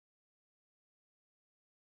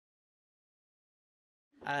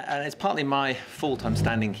And it's partly my fault I'm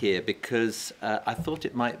standing here because I thought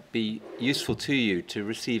it might be useful to you to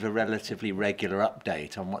receive a relatively regular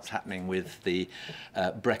update on what's happening with the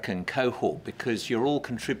Brecon Cohort, because you're all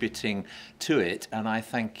contributing to it, and I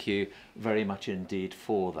thank you very much indeed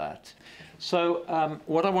for that. So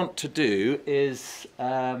what I want to do is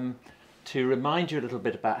to remind you a little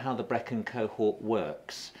bit about how the Brecon Cohort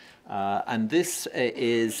works. And this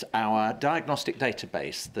is our diagnostic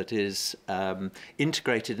database that is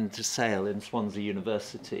integrated into SAIL in Swansea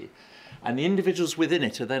University. And the individuals within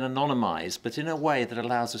it are then anonymised, but in a way that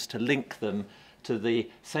allows us to link them to the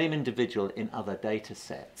same individual in other data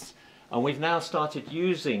sets. And we've now started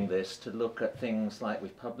using this to look at things like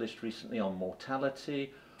we've published recently on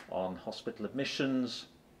mortality, on hospital admissions,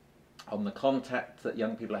 on the contact that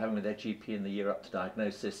young people are having with their GP in the year up to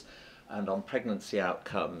diagnosis, and on pregnancy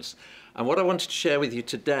outcomes. And what I wanted to share with you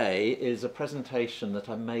today is a presentation that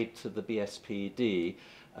I made to the BSPD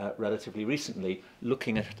relatively recently,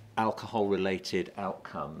 looking at alcohol-related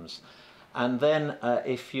outcomes. And then,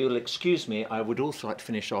 if you'll excuse me, I would also like to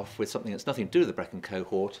finish off with something that's nothing to do with the Brecon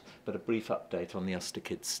Cohort, but a brief update on the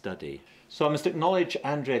USTRKids study. So I must acknowledge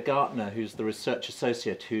Andrea Gartner, who's the research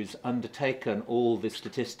associate who's undertaken all the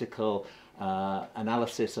statistical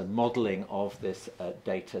analysis and modelling of this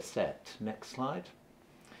data set. Next slide.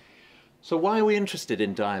 So why are we interested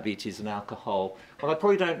in diabetes and alcohol? Well, I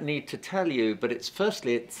probably don't need to tell you, but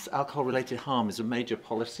firstly, alcohol-related harm is a major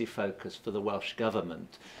policy focus for the Welsh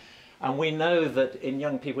Government. And we know that in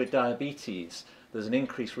young people with diabetes, there's an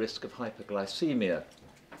increased risk of hyperglycemia.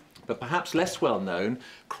 But perhaps less well known,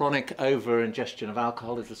 chronic over-ingestion of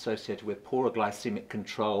alcohol is associated with poorer glycemic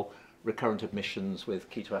control, recurrent admissions with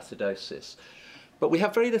ketoacidosis. But we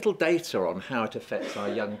have very little data on how it affects our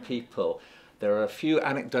young people. There are a few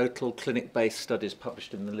anecdotal clinic-based studies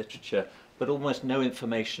published in the literature, but almost no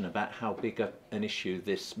information about how big an issue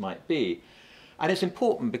this might be. And it's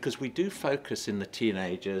important because we do focus in the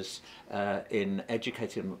teenagers in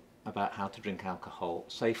educating them about how to drink alcohol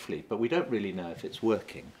safely, but we don't really know if it's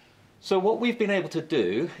working. So what we've been able to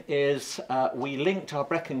do is we linked our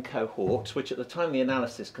Brecon cohort, which at the time of the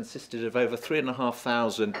analysis consisted of over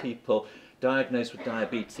 3,500 people diagnosed with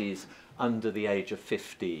diabetes under the age of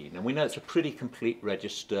 15. And we know it's a pretty complete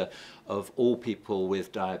register of all people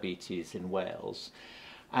with diabetes in Wales.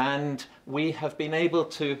 And we have been able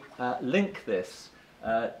to link this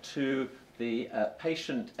to the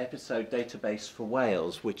patient episode database for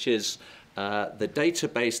Wales, which is the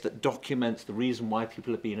database that documents the reason why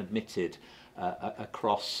people have been admitted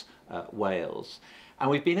across Wales. And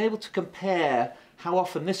we've been able to compare how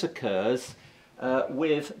often this occurs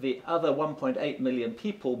with the other 1.8 million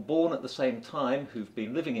people born at the same time who've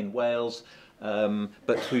been living in Wales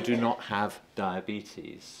but who do not have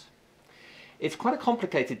diabetes. It's quite a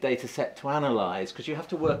complicated data set to analyse because you have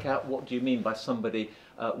to work out what do you mean by somebody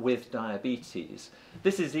with diabetes.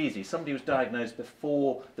 This is easy. Somebody who was diagnosed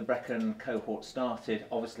before the Brecon cohort started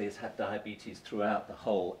obviously has had diabetes throughout the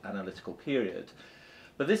whole analytical period.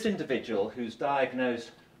 But this individual who's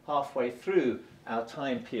diagnosed halfway through our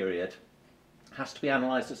time period has to be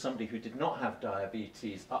analysed as somebody who did not have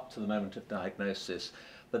diabetes up to the moment of diagnosis,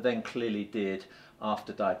 but then clearly did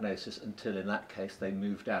after diagnosis until, in that case, they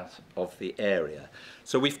moved out of the area.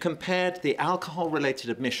 So we've compared the alcohol-related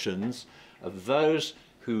admissions of those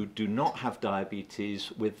who do not have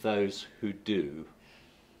diabetes with those who do.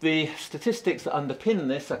 The statistics that underpin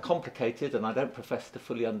this are complicated, and I don't profess to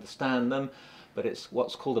fully understand them, but it's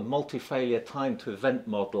what's called a multi-failure time to event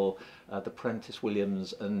model, the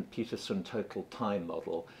Prentice-Williams and Peterson total time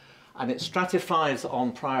model. And it stratifies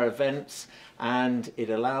on prior events, and it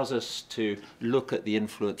allows us to look at the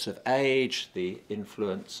influence of age, the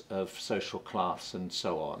influence of social class, and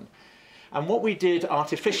so on. And what we did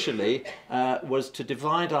artificially was to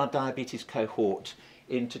divide our diabetes cohort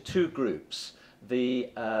into two groups. The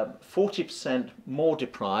 40% more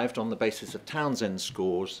deprived on the basis of Townsend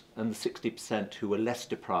scores, and the 60% who were less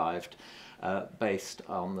deprived based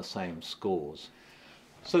on the same scores.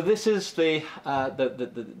 So this is the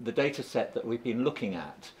data set that we've been looking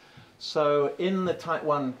at. So in the type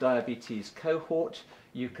 1 diabetes cohort,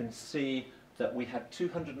 you can see that we had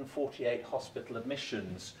 248 hospital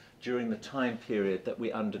admissions during the time period that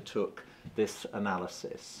we undertook this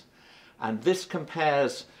analysis. And this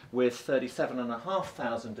compares with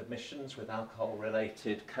 37,500 admissions with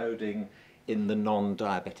alcohol-related coding in the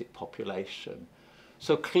non-diabetic population.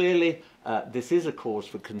 So clearly, this is a cause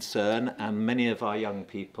for concern, and many of our young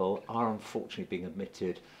people are unfortunately being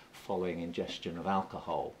admitted following ingestion of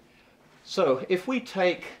alcohol. So if we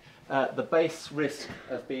take the base risk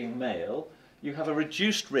of being male, you have a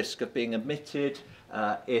reduced risk of being admitted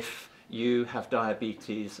if you have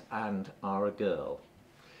diabetes and are a girl.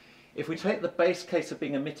 If we take the base case of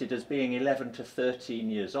being admitted as being 11 to 13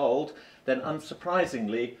 years old, then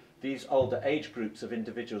unsurprisingly, these older age groups of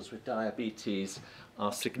individuals with diabetes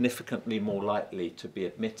are significantly more likely to be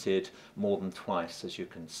admitted, more than twice, as you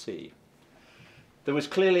can see. There was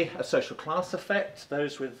clearly a social class effect.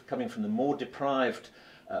 Those coming from the more deprived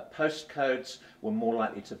postcodes were more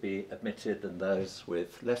likely to be admitted than those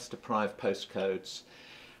with less deprived postcodes.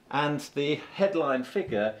 And the headline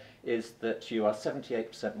figure is that you are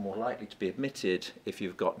 78% more likely to be admitted if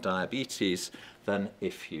you've got diabetes than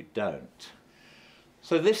if you don't.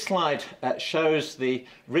 So this slide shows the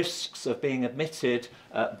risks of being admitted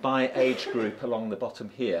by age group along the bottom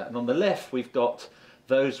here. And on the left, we've got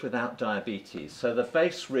those without diabetes. So the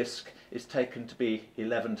base risk is taken to be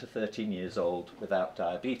 11 to 13 years old without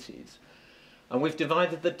diabetes. And we've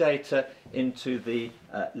divided the data into the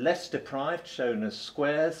less deprived, shown as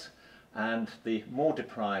squares, and the more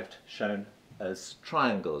deprived, shown as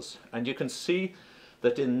triangles. And you can see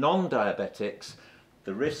that in non-diabetics,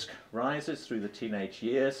 the risk rises through the teenage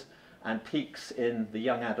years and peaks in the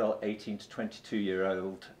young adult 18 to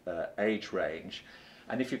 22-year-old age range.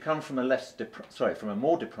 And if you come from a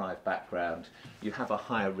more deprived background, you have a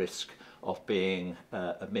higher risk of being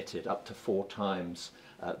admitted, up to 4 times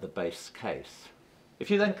the base case. If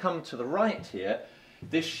you then come to the right here,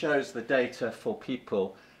 this shows the data for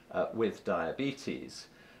people with diabetes.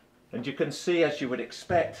 And you can see, as you would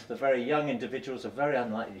expect, the very young individuals are very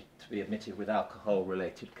unlikely to be admitted with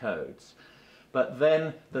alcohol-related codes. But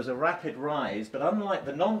then there's a rapid rise, but unlike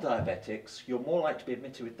the non-diabetics, you're more likely to be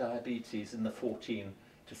admitted with diabetes in the 14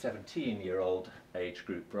 to 17-year-old age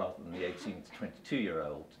group rather than the 18 to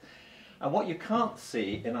 22-year-old. And what you can't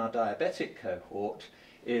see in our diabetic cohort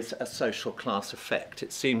is a social class effect.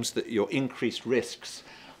 It seems that your increased risks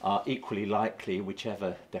are equally likely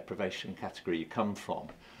whichever deprivation category you come from.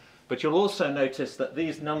 But you'll also notice that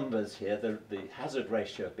these numbers here, the hazard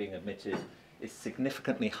ratio of being admitted, is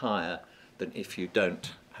significantly higher than if you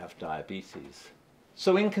don't have diabetes.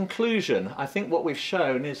 So in conclusion, I think what we've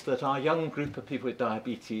shown is that our young group of people with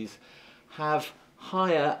diabetes have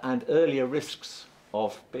higher and earlier risks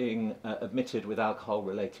of being admitted with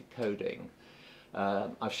alcohol-related coding.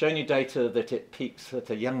 I've shown you data that it peaks at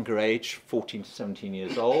a younger age, 14 to 17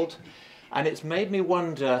 years old. And it's made me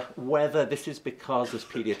wonder whether this is because, as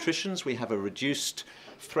paediatricians, we have a reduced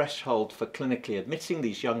threshold for clinically admitting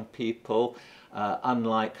these young people,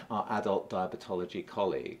 unlike our adult diabetology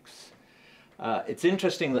colleagues. It's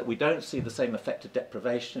interesting that we don't see the same effect of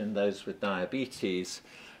deprivation in those with diabetes,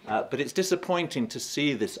 but it's disappointing to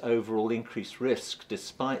see this overall increased risk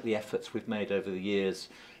despite the efforts we've made over the years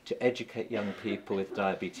to educate young people with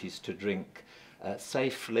diabetes to drink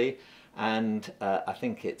safely. And I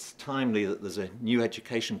think it's timely that there's a new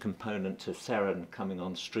education component to Seren coming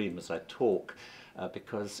on stream as I talk,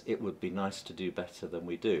 because it would be nice to do better than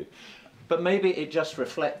we do. But maybe it just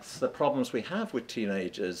reflects the problems we have with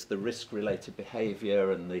teenagers, the risk-related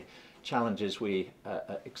behaviour and the challenges we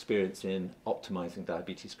experience in optimising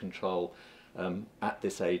diabetes control at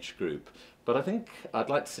this age group. But I think I'd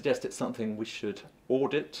like to suggest it's something we should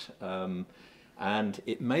audit. And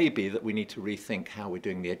it may be that we need to rethink how we're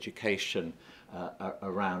doing the education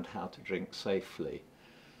around how to drink safely.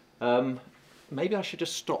 Maybe I should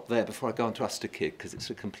just stop there before I go on to Ustakid, because it's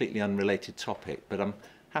a completely unrelated topic. But I'm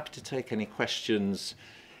happy to take any questions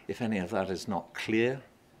if any of that is not clear,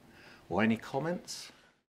 or any comments.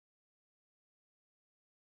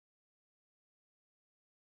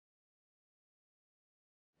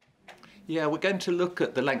 Yeah, we're going to look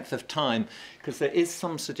at the length of time, because there is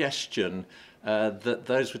some suggestion that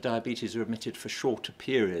those with diabetes are admitted for shorter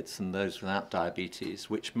periods than those without diabetes,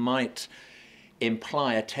 which might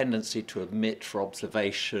imply a tendency to admit for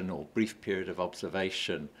observation or brief period of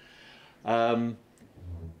observation.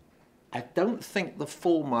 I don't think the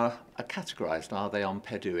former are categorised, are they, on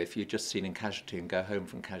PEDU, if you're just seen in casualty and go home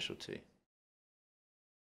from casualty?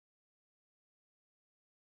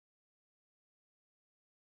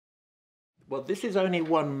 Well, this is only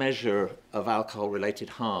one measure of alcohol-related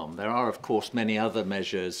harm. There are, of course, many other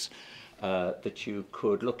measures that you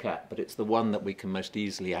could look at, but it's the one that we can most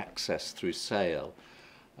easily access through SAIL.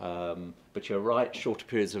 But you're right, shorter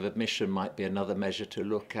periods of admission might be another measure to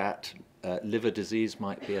look at. Liver disease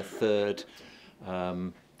might be a third.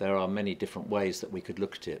 There are many different ways that we could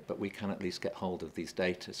look at it, but we can at least get hold of these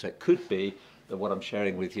data. So it could be that what I'm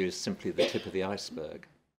sharing with you is simply the tip of the iceberg.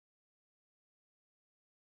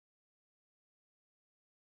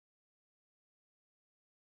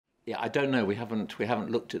 Yeah, I don't know. We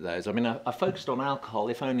haven't looked at those. I mean, I focused on alcohol,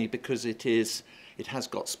 if only because it's it has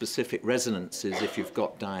got specific resonances if you've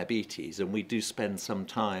got diabetes, and we do spend some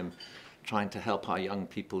time trying to help our young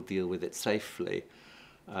people deal with it safely.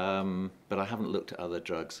 But I haven't looked at other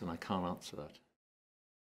drugs, and I can't answer that.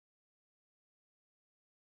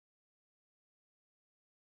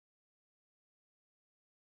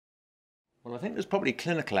 Well, I think there's probably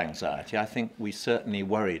clinical anxiety. I think we certainly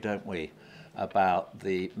worry, don't we, about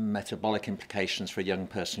the metabolic implications for a young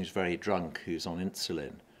person who's very drunk, who's on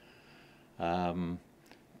insulin.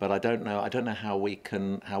 But I don't know how we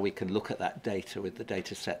can look at that data with the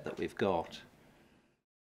data set that we've got.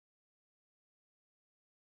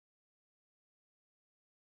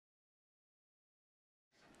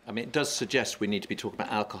 I mean, it does suggest we need to be talking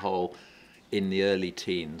about alcohol in the early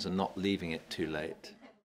teens and not leaving it too late.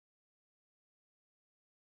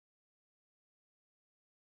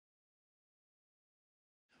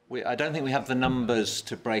 I don't think we have the numbers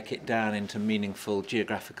to break it down into meaningful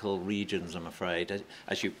geographical regions, I'm afraid.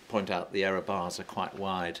 As you point out, the error bars are quite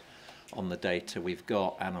wide on the data we've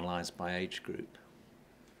got analysed by age group.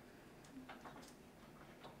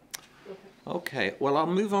 Okay, well, I'll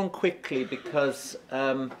move on quickly because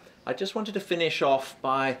I just wanted to finish off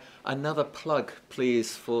by another plug,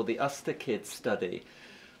 please, for the USTER-KID study.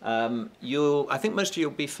 I think most of you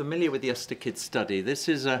will be familiar with the USTER-KID study. This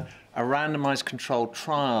is a randomized controlled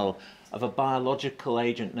trial of a biological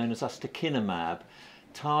agent known as ustekinumab,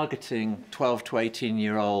 targeting 12 to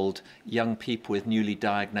 18-year-old young people with newly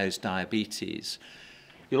diagnosed diabetes.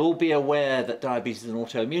 You'll all be aware that diabetes is an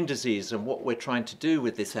autoimmune disease, and what we're trying to do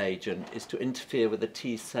with this agent is to interfere with the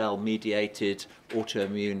T-cell mediated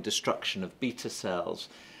autoimmune destruction of beta cells.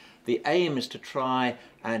 The aim is to try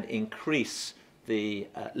and increase the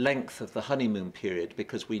length of the honeymoon period,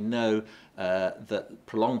 because we know that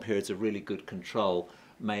prolonged periods of really good control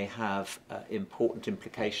may have important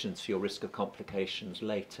implications for your risk of complications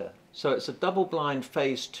later. So it's a double-blind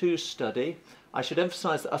phase 2 study. I should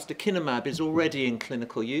emphasize that ustekinumab is already in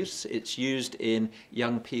clinical use. It's used in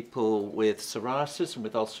young people with psoriasis and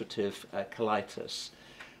with ulcerative colitis.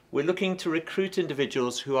 We're looking to recruit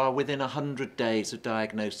individuals who are within 100 days of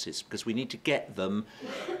diagnosis, because we need to get them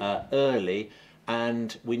early,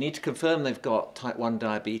 and we need to confirm they've got type 1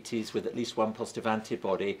 diabetes with at least one positive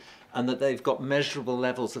antibody, and that they've got measurable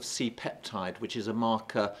levels of C-peptide, which is a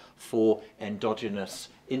marker for endogenous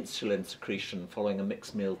insulin secretion following a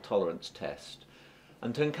mixed meal tolerance test.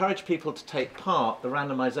 And to encourage people to take part, the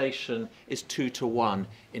randomization is 2-to-1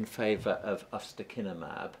 in favor of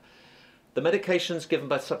ustekinumab. The medication is given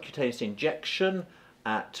by subcutaneous injection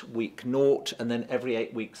at week 0, and then every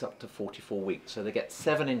 8 weeks up to 44 weeks. So they get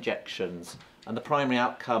 7 injections, and the primary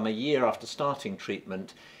outcome a year after starting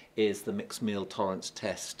treatment is the mixed meal tolerance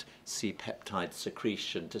test C-peptide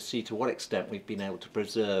secretion, to see to what extent we've been able to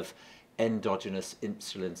preserve endogenous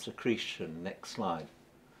insulin secretion. Next slide.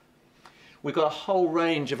 We've got a whole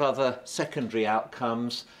range of other secondary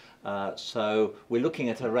outcomes. So we're looking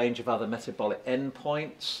at a range of other metabolic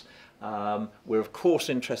endpoints. We're of course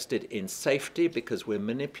interested in safety, because we're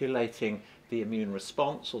manipulating the immune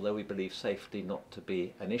response, although we believe safety not to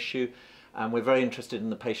be an issue. And we're very interested in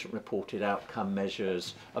the patient-reported outcome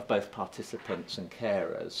measures of both participants and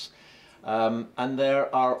carers. And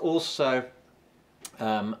there are also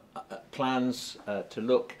plans to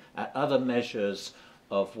look at other measures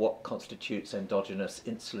of what constitutes endogenous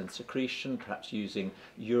insulin secretion, perhaps using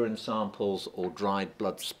urine samples or dried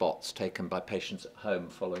blood spots taken by patients at home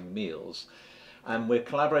following meals. And we're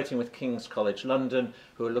collaborating with King's College London,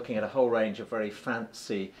 who are looking at a whole range of very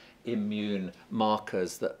fancy immune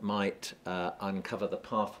markers that might uncover the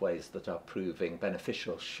pathways that are proving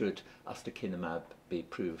beneficial should ustekinumab be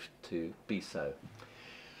proved to be so.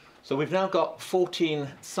 So we've now got 14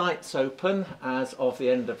 sites open as of the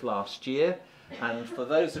end of last year. And for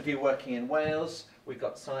those of you working in Wales, we've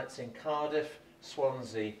got sites in Cardiff,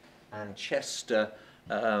 Swansea and Chester,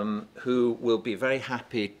 who will be very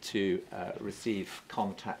happy to receive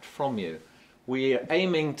contact from you. We are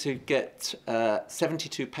aiming to get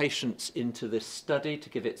 72 patients into this study to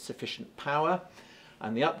give it sufficient power.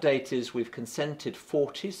 And the update is we've consented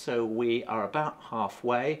 40, so we are about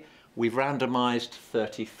halfway. We've randomized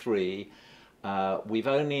 33. We've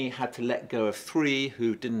only had to let go of 3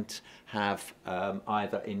 who didn't have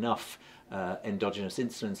either enough endogenous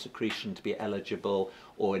insulin secretion to be eligible,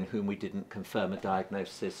 or in whom we didn't confirm a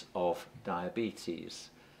diagnosis of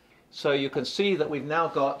diabetes. So you can see that we've now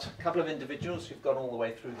got a couple of individuals who've gone all the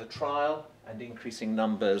way through the trial, and increasing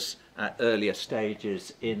numbers at earlier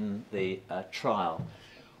stages in the trial.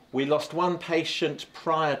 We lost 1 patient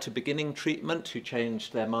prior to beginning treatment who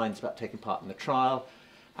changed their minds about taking part in the trial,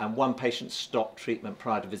 and one patient stopped treatment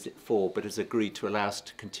prior to visit 4 but has agreed to allow us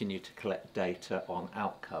to continue to collect data on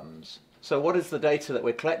outcomes. So what is the data that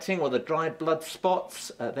we're collecting? Well, the dried blood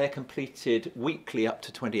spots, they're completed weekly up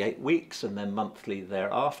to 28 weeks and then monthly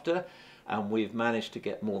thereafter, and we've managed to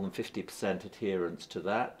get more than 50% adherence to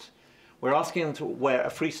that. We're asking them to wear a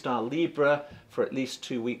freestyle Libra for at least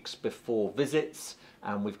 2 weeks before visits,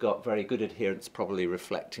 and we've got very good adherence, probably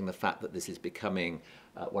reflecting the fact that this is becoming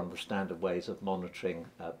one of the standard ways of monitoring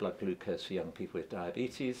blood glucose for young people with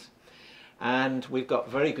diabetes. And we've got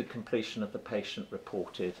very good completion of the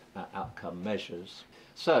patient-reported outcome measures.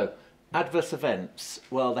 So, adverse events.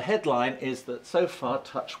 Well, the headline is that so far,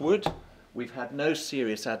 touch wood, we've had no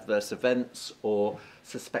serious adverse events or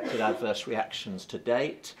suspected adverse reactions to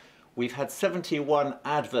date. We've had 71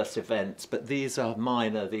 adverse events, but these are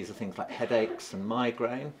minor. These are things like headaches and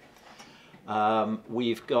migraine.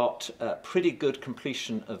 We've got pretty good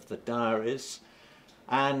completion of the diaries.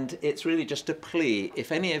 And it's really just a plea,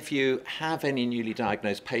 if any of you have any newly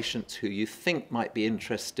diagnosed patients who you think might be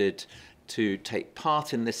interested to take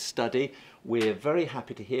part in this study, we're very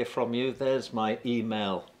happy to hear from you. There's my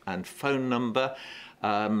email and phone number.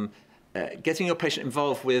 Getting your patient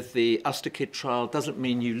involved with the Ustakid trial doesn't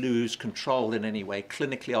mean you lose control in any way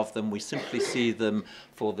clinically of them. We simply see them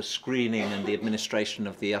for the screening and the administration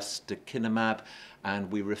of the ustekinumab,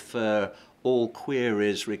 and we refer all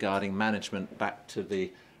queries regarding management back to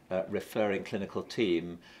the referring clinical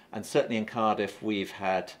team. And certainly in Cardiff, we've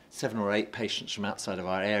had 7 or 8 patients from outside of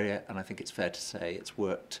our area, and I think it's fair to say it's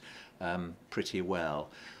worked pretty well.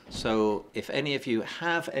 So if any of you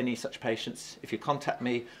have any such patients, if you contact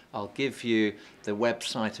me, I'll give you the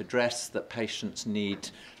website address that patients need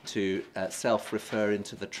to self-refer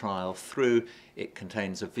into the trial through. It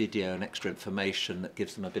contains a video and extra information that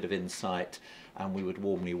gives them a bit of insight, and we would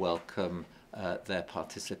warmly welcome their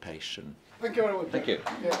participation. Thank you very much. Thank you.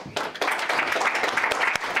 Yeah.